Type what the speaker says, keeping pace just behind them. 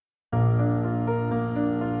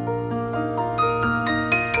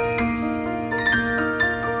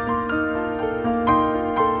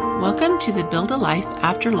Welcome to the Build a Life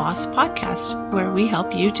After Loss podcast, where we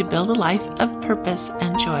help you to build a life of purpose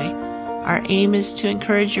and joy. Our aim is to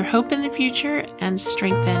encourage your hope in the future and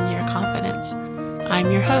strengthen your confidence. I'm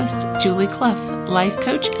your host, Julie Clough, life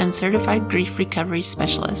coach and certified grief recovery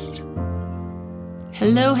specialist.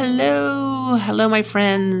 Hello, my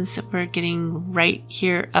friends. We're getting right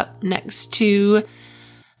here up next to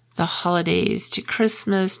the holidays, to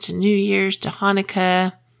Christmas, to New Year's, to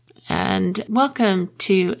Hanukkah. And welcome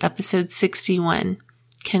to episode 61.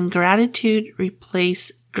 Can gratitude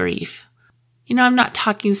replace grief? I'm not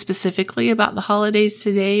talking specifically about the holidays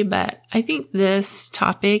today, but I think this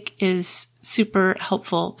topic is super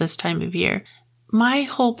helpful this time of year. My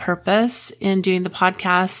whole purpose in doing the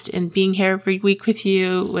podcast and being here every week with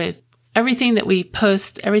you, with everything that we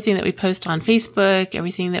post on Facebook,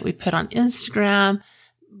 everything that we put on Instagram,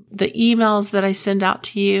 the emails that I send out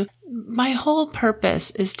to you, my whole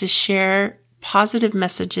purpose is to share positive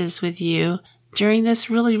messages with you during this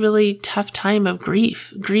really, really tough time of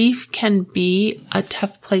grief. Grief can be a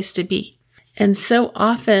tough place to be. And so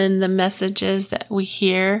often the messages that we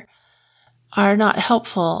hear are not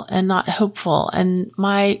helpful and not hopeful. And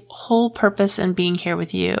my whole purpose in being here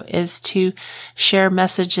with you is to share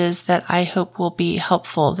messages that I hope will be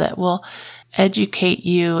helpful, that will educate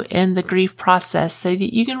you in the grief process so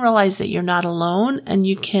that you can realize that you're not alone and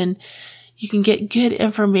you can get good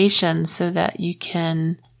information so that you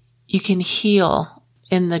can heal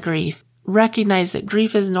in the grief. Recognize that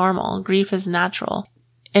grief is normal, grief is natural,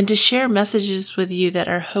 and to share messages with you that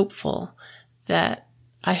are hopeful, that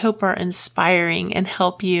I hope are inspiring and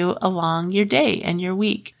help you along your day and your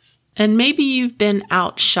week. And maybe you've been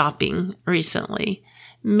out shopping recently.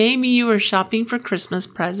 Maybe you were shopping for Christmas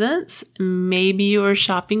presents. Maybe you were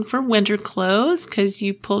shopping for winter clothes because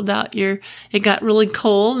you pulled out it got really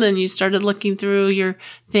cold and you started looking through your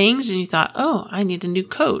things and you thought, oh, I need a new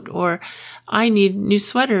coat, or I need new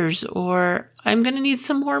sweaters, or I'm going to need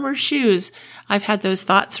some warmer shoes. I've had those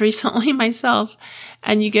thoughts recently myself.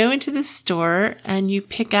 And you go into the store and you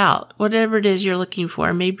pick out whatever it is you're looking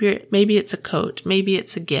for. Maybe it's a coat. Maybe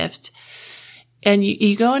it's a gift. And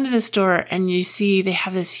you go into the store and you see they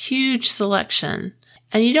have this huge selection.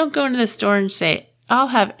 And you don't go into the store and say, I'll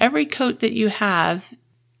have every coat that you have.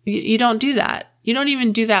 You don't do that. You don't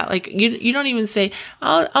even do that. Like you don't even say,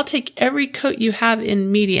 I'll take every coat you have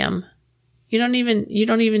in medium. You don't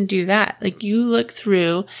even do that. Like you look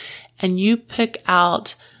through and you pick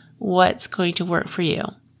out what's going to work for you.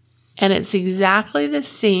 And it's exactly the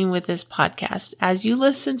same with this podcast. As you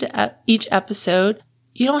listen to each episode,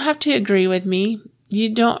 you don't have to agree with me.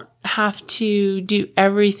 You don't have to do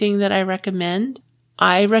everything that I recommend.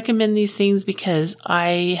 I recommend these things because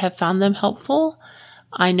I have found them helpful.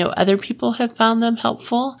 I know other people have found them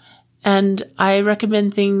helpful. And I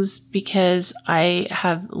recommend things because I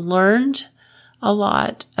have learned a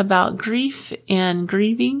lot about grief and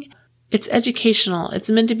grieving. It's educational. It's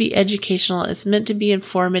meant to be educational. It's meant to be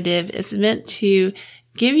informative. It's meant to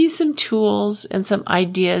give you some tools and some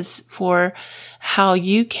ideas for how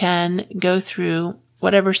you can go through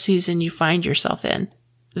whatever season you find yourself in.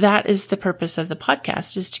 That is the purpose of the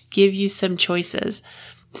podcast, is to give you some choices.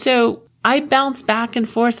 So I bounce back and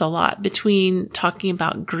forth a lot between talking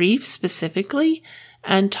about grief specifically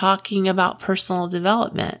and talking about personal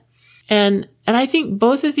development. And I think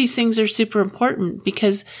both of these things are super important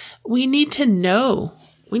because we need to know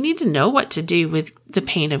what to do with the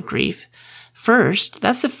pain of grief. First,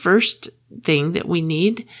 that's the first thing that we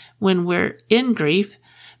need when we're in grief.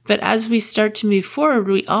 But as we start to move forward,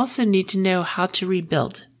 we also need to know how to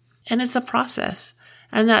rebuild. And it's a process.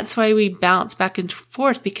 And that's why we bounce back and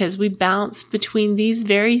forth, because we bounce between these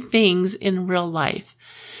very things in real life.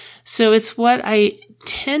 So it's what I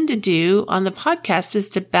tend to do on the podcast, is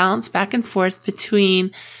to bounce back and forth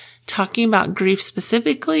between talking about grief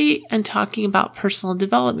specifically and talking about personal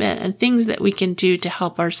development and things that we can do to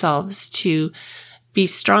help ourselves to be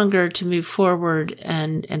stronger, to move forward,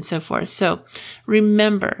 and so forth. So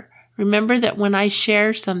remember that when I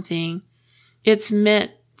share something, it's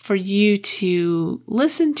meant for you to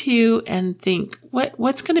listen to and think,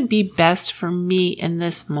 what's going to be best for me in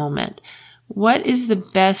this moment? What is the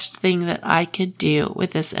best thing that I could do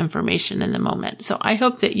with this information in the moment? So I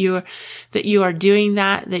hope that you are doing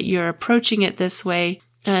that you're approaching it this way.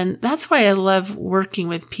 And that's why I love working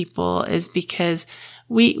with people, is because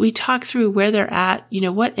we talk through where they're at,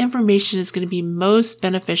 what information is going to be most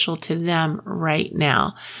beneficial to them right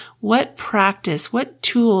now. What practice, what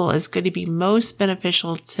tool is going to be most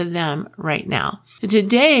beneficial to them right now.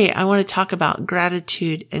 Today, I want to talk about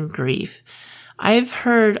gratitude and grief. I've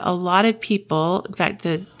heard a lot of people, in fact,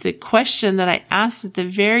 the question that I asked at the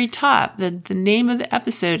very top, the name of the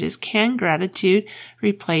episode is, can gratitude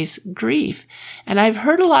replace grief? And I've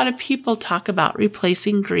heard a lot of people talk about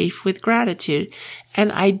replacing grief with gratitude.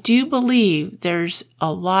 And I do believe there's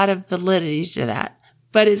a lot of validity to that,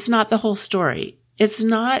 but it's not the whole story. It's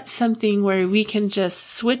not something where we can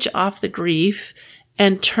just switch off the grief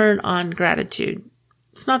and turn on gratitude.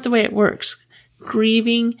 It's not the way it works.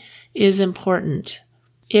 Grieving is important.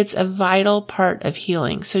 It's a vital part of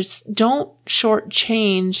healing. So don't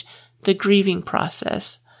shortchange the grieving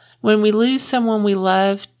process. When we lose someone we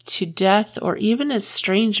love to death or even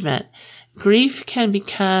estrangement, grief can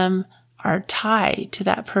become our tie to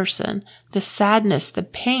that person. The sadness, the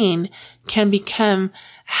pain can become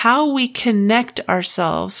how we connect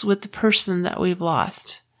ourselves with the person that we've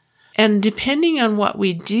lost. And depending on what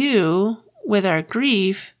we do with our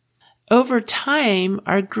grief, over time,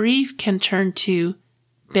 our grief can turn to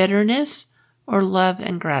bitterness or love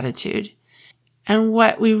and gratitude. And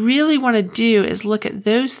what we really want to do is look at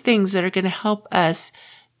those things that are going to help us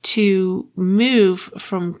to move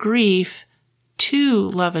from grief to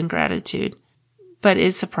love and gratitude. But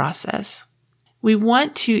it's a process. We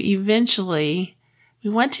want to eventually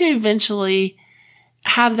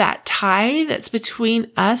have that tie that's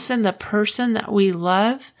between us and the person that we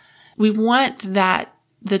love. We want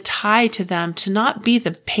the tie to them to not be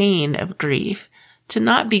the pain of grief, to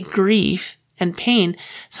not be grief and pain.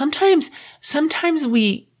 Sometimes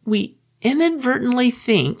we inadvertently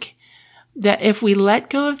think that if we let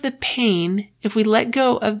go of the pain, if we let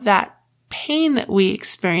go of that pain that we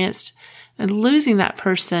experienced and losing that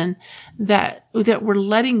person, that we're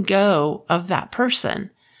letting go of that person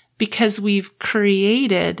because we've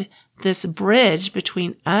created this bridge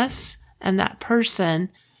between us and that person.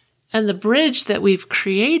 And the bridge that we've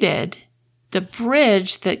created, the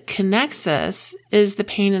bridge that connects us, is the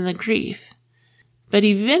pain and the grief. But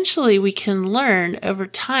eventually we can learn over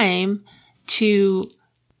time to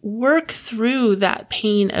work through that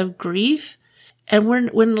pain of grief. And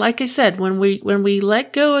when like I said, when we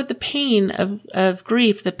let go of the pain of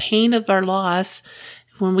grief, the pain of our loss,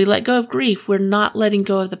 when we let go of grief, we're not letting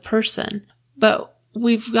go of the person. But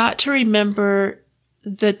we've got to remember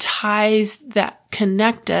the ties that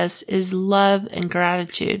connect us is love and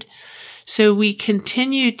gratitude. So we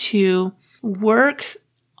continue to work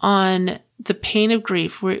on the pain of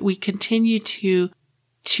grief. We continue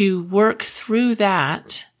to work through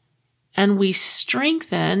that, and we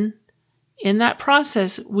strengthen in that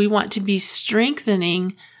process. We want to be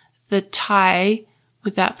strengthening the tie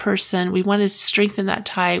with that person. We want to strengthen that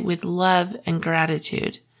tie with love and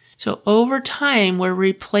gratitude. So over time, we're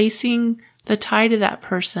replacing the tie to that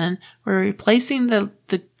person. We're replacing the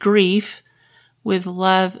grief with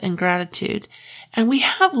love and gratitude. And we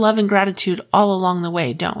have love and gratitude all along the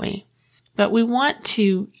way, don't we? But we want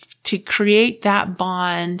to create that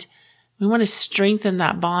bond. We want to strengthen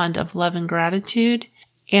that bond of love and gratitude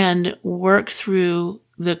and work through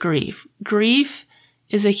the grief. Grief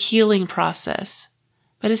is a healing process,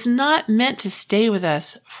 but it's not meant to stay with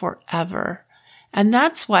us forever. And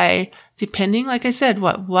that's why, depending, like I said,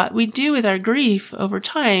 what we do with our grief over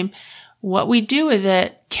time, what we do with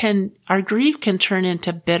it our grief can turn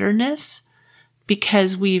into bitterness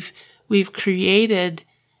because we've created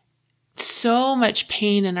so much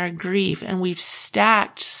pain in our grief, and we've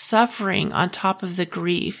stacked suffering on top of the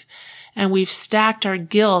grief, and we've stacked our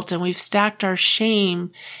guilt, and we've stacked our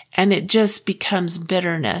shame, and it just becomes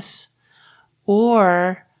bitterness.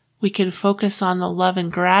 Or we can focus on the love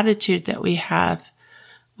and gratitude that we have.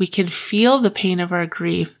 We can feel the pain of our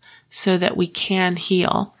grief so that we can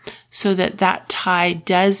heal, so that that tie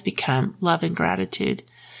does become love and gratitude.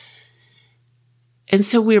 And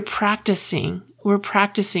so we're practicing.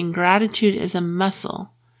 Gratitude is a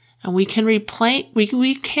muscle, and we can replace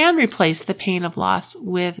the pain of loss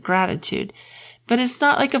with gratitude. But it's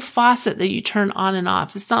not like a faucet that you turn on and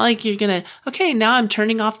off. It's not like you're going to, okay, now I'm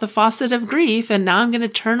turning off the faucet of grief and now I'm going to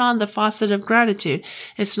turn on the faucet of gratitude.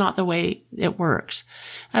 It's not the way it works.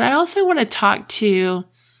 And I also want to talk to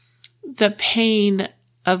the pain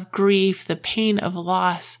of grief, the pain of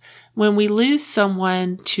loss. When we lose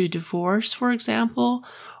someone to divorce, for example,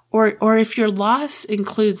 or if your loss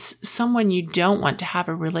includes someone you don't want to have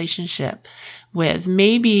a relationship with.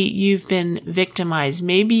 Maybe you've been victimized.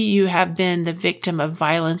 Maybe you have been the victim of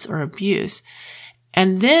violence or abuse.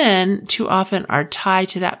 And then too often our tie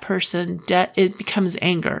to that person, it becomes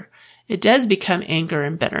anger. It does become anger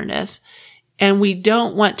and bitterness. And we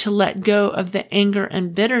don't want to let go of the anger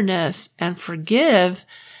and bitterness and forgive,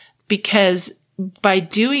 because by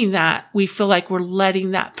doing that, we feel like we're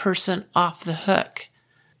letting that person off the hook.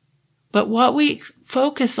 But what we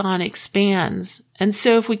focus on expands. And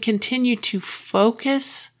so if we continue to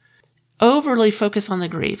overly focus on the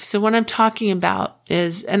grief. So what I'm talking about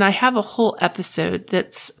is, and I have a whole episode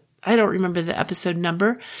I don't remember the episode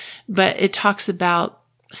number, but it talks about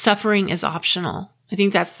suffering is optional. I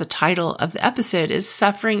think that's the title of the episode, is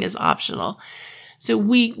suffering is optional. So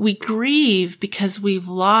we grieve because we've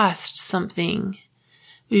lost something.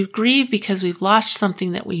 We grieve because we've lost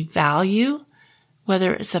something that we value,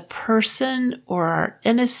 whether it's a person or our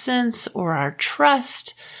innocence or our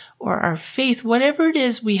trust or our faith, whatever it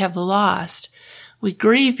is we have lost. We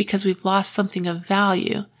grieve because we've lost something of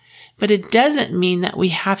value. But it doesn't mean that we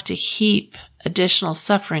have to heap additional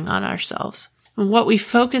suffering on ourselves. And what we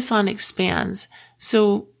focus on expands.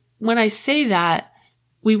 So when I say that,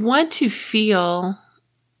 we want to feel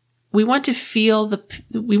what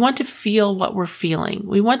we're feeling.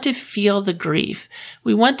 We want to feel the grief.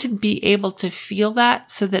 We want to be able to feel that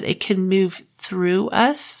so that it can move through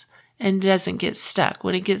us and doesn't get stuck.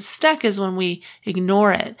 When it gets stuck is when we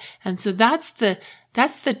ignore it. And so that's the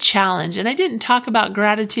challenge. And I didn't talk about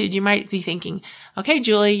gratitude. You might be thinking, okay,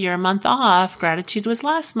 Julie, you're a month off. Gratitude was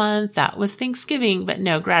last month. That was Thanksgiving. But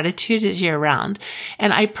no, gratitude is year round.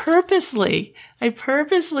 And I purposely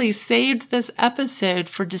saved this episode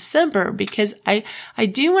for December because I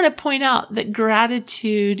do want to point out that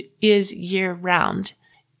gratitude is year round.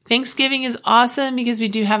 Thanksgiving is awesome because we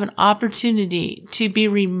do have an opportunity to be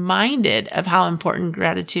reminded of how important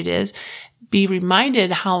gratitude is, be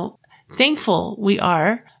reminded how thankful we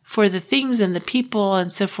are for the things and the people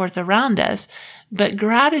and so forth around us. But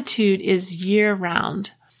gratitude is year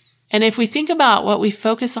round. And if we think about what we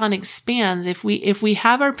focus on expands, if we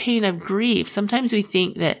have our pain of grief, sometimes we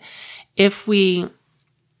think that if we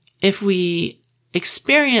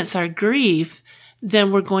experience our grief,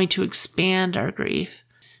 then we're going to expand our grief.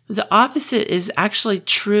 The opposite is actually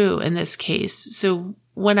true in this case. So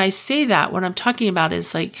when I say that, what I'm talking about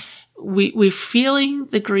is like we're feeling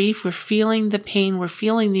the grief, we're feeling the pain, we're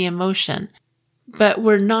feeling the emotion, but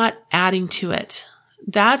we're not adding to it.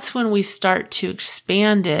 That's when we start to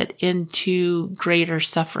expand it into greater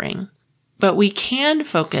suffering. But we can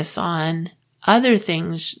focus on other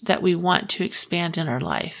things that we want to expand in our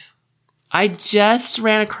life. I just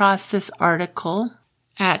ran across this article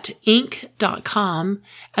at Inc.com,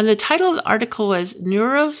 and the title of the article was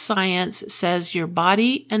Neuroscience Says Your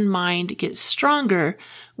Body and Mind Get Stronger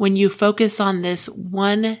When You Focus on This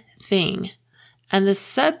One Thing. And the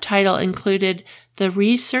subtitle included, The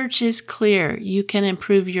research is clear. You can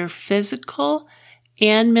improve your physical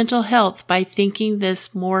and mental health by thinking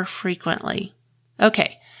this more frequently.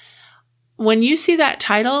 Okay. When you see that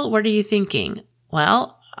title, what are you thinking?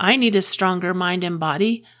 Well, I need a stronger mind and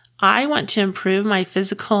body. I want to improve my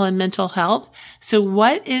physical and mental health. So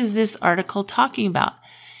what is this article talking about?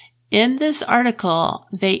 In this article,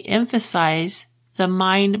 they emphasize the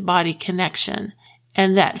mind-body connection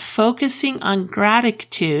and that focusing on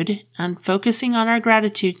gratitude and focusing on our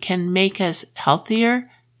gratitude can make us healthier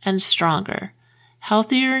and stronger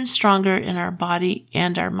in our body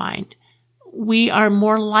and our mind. We are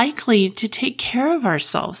more likely to take care of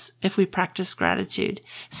ourselves if we practice gratitude.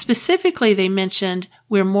 Specifically, they mentioned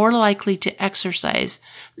we're more likely to exercise.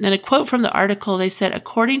 And a quote from the article, they said,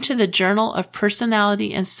 according to the Journal of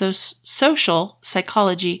Personality and Social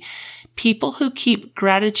Psychology, people who keep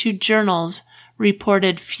gratitude journals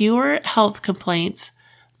reported fewer health complaints,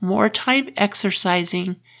 more time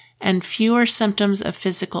exercising, and fewer symptoms of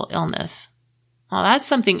physical illness. Well, that's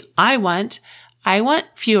something I want. I want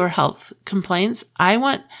fewer health complaints. I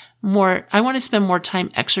want to spend more time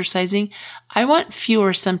exercising. I want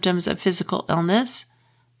fewer symptoms of physical illness.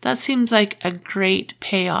 That seems like a great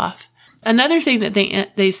payoff. Another thing that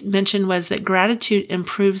they mentioned was that gratitude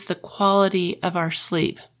improves the quality of our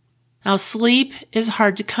sleep. Now, sleep is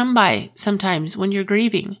hard to come by sometimes when you're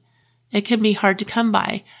grieving. It can be hard to come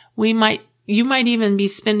by. You might even be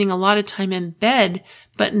spending a lot of time in bed,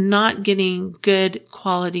 but not getting good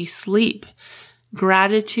quality sleep.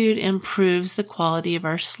 Gratitude improves the quality of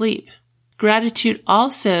our sleep. Gratitude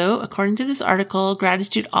also, according to this article,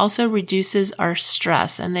 gratitude also reduces our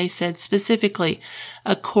stress. And they said specifically,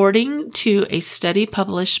 according to a study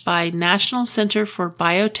published by National Center for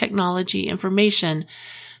Biotechnology Information,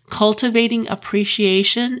 cultivating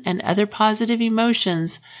appreciation and other positive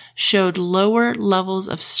emotions showed lower levels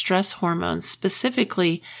of stress hormones,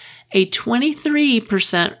 specifically a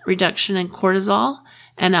 23% reduction in cortisol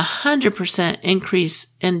and 100% increase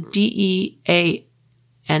in DEA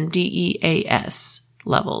and DEAS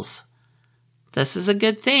levels. This is a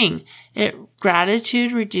good thing.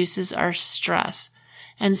 Gratitude reduces our stress.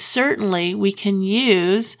 And certainly we can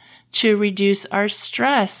use to reduce our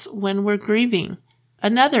stress when we're grieving.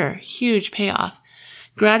 Another huge payoff.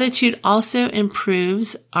 Gratitude also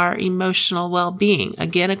improves our emotional well-being.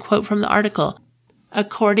 Again, a quote from the article.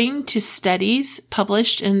 According to studies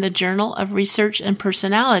published in the Journal of Research and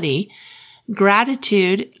Personality,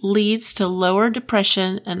 gratitude leads to lower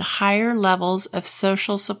depression and higher levels of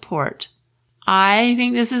social support. I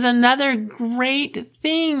think this is another great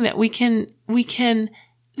thing that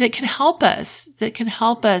that can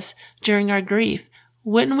help us during our grief.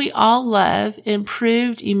 Wouldn't we all love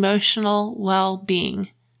improved emotional well-being?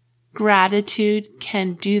 Gratitude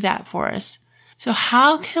can do that for us. So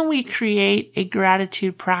how can we create a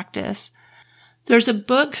gratitude practice? There's a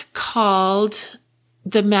book called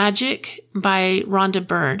The Magic by Rhonda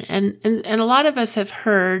Byrne. And a lot of us have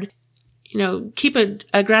heard, keep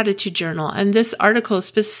a gratitude journal. And this article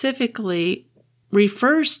specifically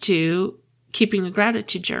refers to keeping a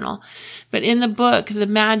gratitude journal. But in the book, The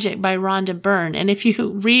Magic by Rhonda Byrne, and if you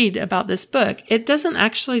read about this book, it doesn't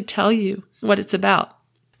actually tell you what it's about.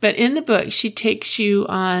 But in the book, she takes you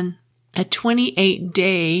on a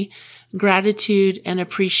 28-day gratitude and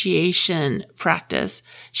appreciation practice.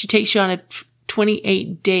 She takes you on a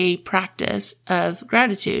 28-day practice of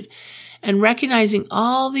gratitude and recognizing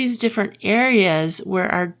all these different areas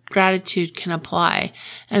where our gratitude can apply.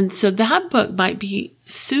 And so that book might be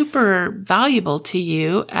super valuable to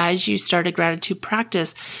you as you start a gratitude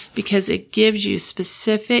practice because it gives you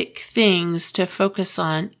specific things to focus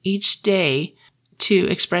on each day to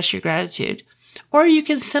express your gratitude. Or you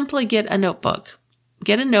can simply get a notebook.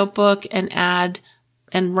 Get a notebook and add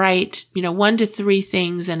and write, 1 to 3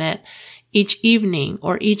 things in it each evening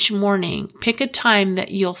or each morning. Pick a time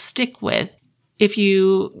that you'll stick with. If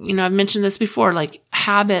I've mentioned this before, like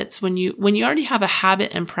habits, when you already have a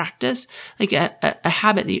habit in practice, like a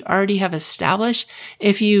habit that you already have established,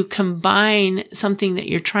 if you combine something that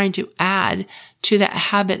you're trying to add to that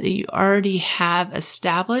habit that you already have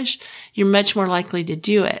established, you're much more likely to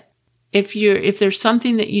do it. If there's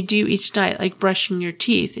something that you do each night, like brushing your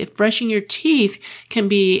teeth, if brushing your teeth can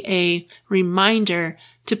be a reminder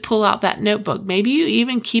to pull out that notebook, maybe you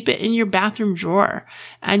even keep it in your bathroom drawer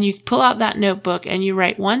and you pull out that notebook and you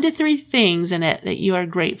write 1 to 3 things in it that you are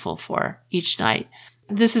grateful for each night.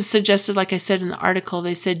 This is suggested, like I said in the article,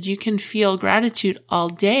 they said you can feel gratitude all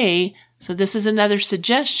day. So this is another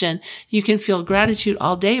suggestion. You can feel gratitude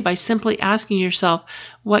all day by simply asking yourself,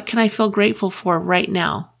 what can I feel grateful for right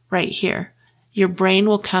now? Right here. Your brain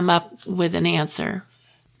will come up with an answer.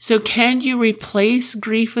 So can you replace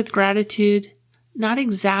grief with gratitude? Not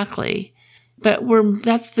exactly, but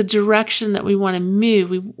that's the direction that we want to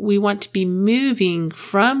move. We want to be moving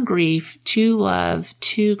from grief to love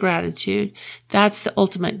to gratitude. That's the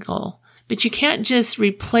ultimate goal. But you can't just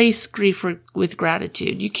replace grief with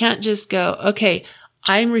gratitude. You can't just go, okay,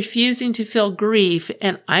 I'm refusing to feel grief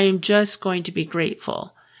and I'm just going to be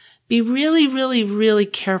grateful. Be really, really, really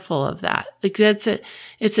careful of that. Like it's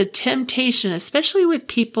a temptation, especially with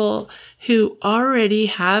people who already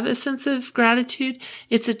have a sense of gratitude.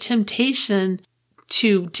 It's a temptation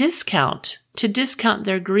to discount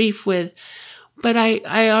their grief with, but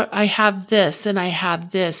I have this and I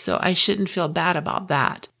have this, so I shouldn't feel bad about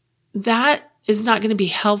that. That is not going to be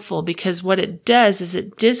helpful because what it does is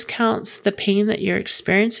it discounts the pain that you're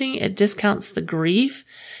experiencing. It discounts the grief.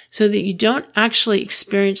 So that you don't actually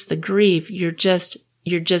experience the grief, you're just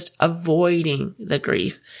avoiding the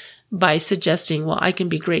grief by suggesting, well, I can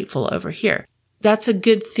be grateful over here. That's a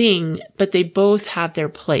good thing, but they both have their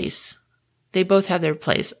place.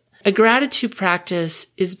 A gratitude practice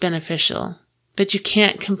is beneficial, but you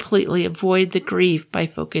can't completely avoid the grief by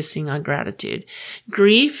focusing on gratitude.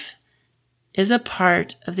 Grief is a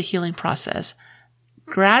part of the healing process.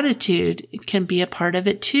 Gratitude can be a part of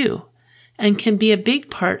it too. And can be a big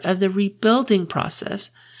part of the rebuilding process.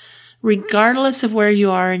 Regardless of where you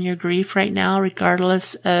are in your grief right now,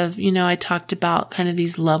 regardless of, I talked about kind of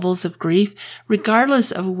these levels of grief,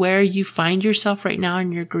 regardless of where you find yourself right now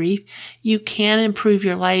in your grief, you can improve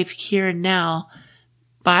your life here and now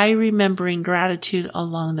by remembering gratitude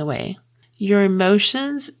along the way. Your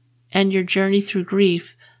emotions and your journey through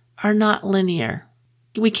grief are not linear.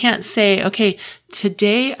 We can't say, okay,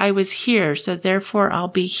 today I was here, so therefore I'll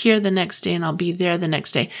be here the next day and I'll be there the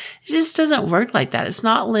next day. It just doesn't work like that. It's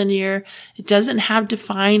not linear. It doesn't have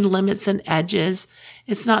defined limits and edges.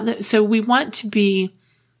 It's not that. So we want to be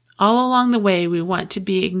all along the way, we want to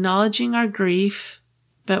be acknowledging our grief,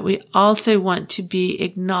 but we also want to be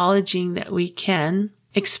acknowledging that we can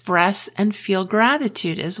express and feel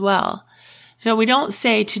gratitude as well. We don't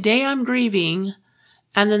say, today I'm grieving,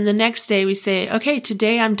 and then the next day we say, okay,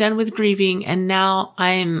 today I'm done with grieving and now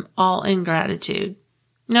I'm all in gratitude.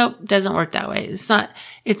 Nope, doesn't work that way. It's not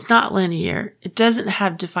linear. It doesn't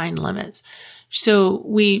have defined limits. So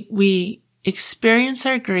we experience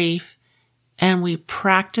our grief and we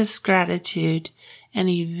practice gratitude, and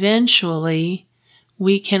eventually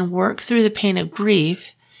we can work through the pain of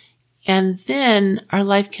grief, and then our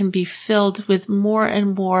life can be filled with more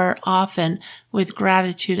and more often with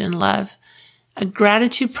gratitude and love. A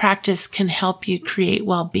gratitude practice can help you create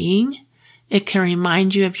well-being. It can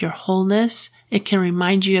remind you of your wholeness. It can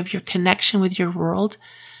remind you of your connection with your world,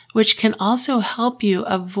 which can also help you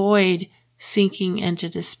avoid sinking into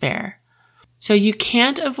despair. So you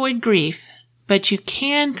can't avoid grief, but you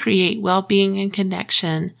can create well-being and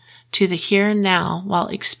connection to the here and now while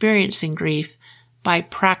experiencing grief by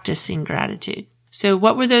practicing gratitude. So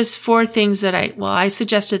what were those 4 things that I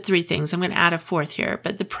suggested 3 things. I'm going to add a 4th here,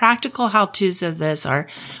 but the practical how-tos of this are: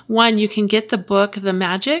 1, you can get the book, The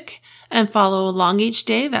Magic, and follow along each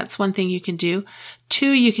day. That's one thing you can do.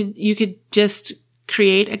 2, you could just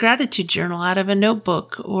create a gratitude journal out of a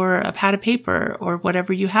notebook or a pad of paper or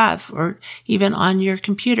whatever you have, or even on your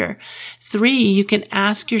computer. 3, you can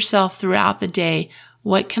ask yourself throughout the day,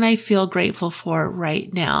 what can I feel grateful for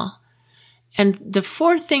right now? And the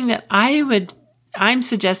 4th thing that I'm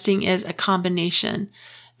suggesting is a combination,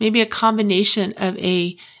 maybe a combination of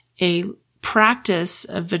a practice,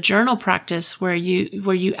 of a journal practice where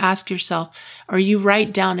you ask yourself, or you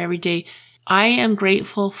write down every day, I am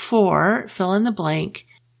grateful for fill in the blank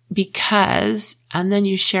because, and then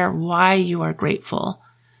you share why you are grateful,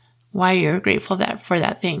 for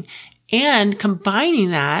that thing. And combining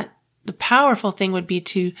that, the powerful thing would be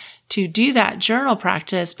to do that journal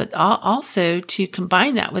practice, but also to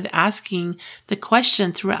combine that with asking the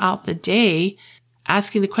question throughout the day,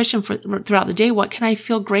 what can I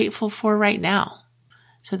feel grateful for right now?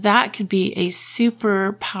 So that could be a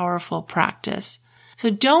super powerful practice. So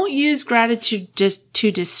don't use gratitude just to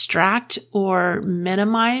distract or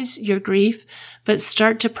minimize your grief, but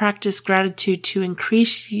start to practice gratitude to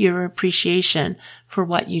increase your appreciation for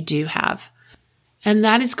what you do have. And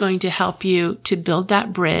that is going to help you to build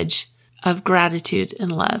that bridge of gratitude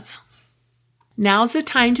and love. Now's the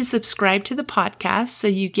time to subscribe to the podcast so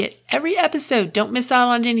you get every episode. Don't miss out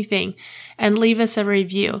on anything, and leave us a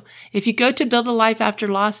review. If you go to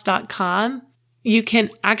buildalifeafterloss.com, you can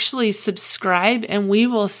actually subscribe, and we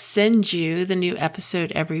will send you the new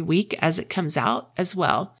episode every week as it comes out as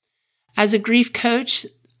well. As a grief coach,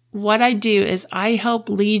 what I do is I help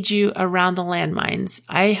lead you around the landmines.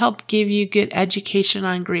 I help give you good education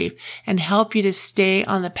on grief and help you to stay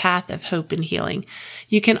on the path of hope and healing.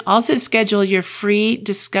 You can also schedule your free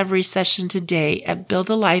discovery session today at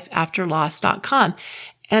buildalifeafterloss.com.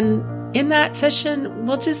 And in that session,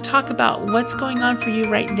 we'll just talk about what's going on for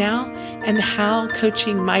you right now and how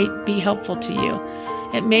coaching might be helpful to you.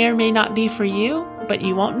 It may or may not be for you, but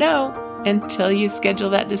you won't know until you schedule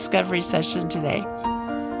that discovery session today.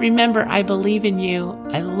 Remember, I believe in you.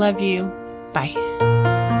 I love you. Bye.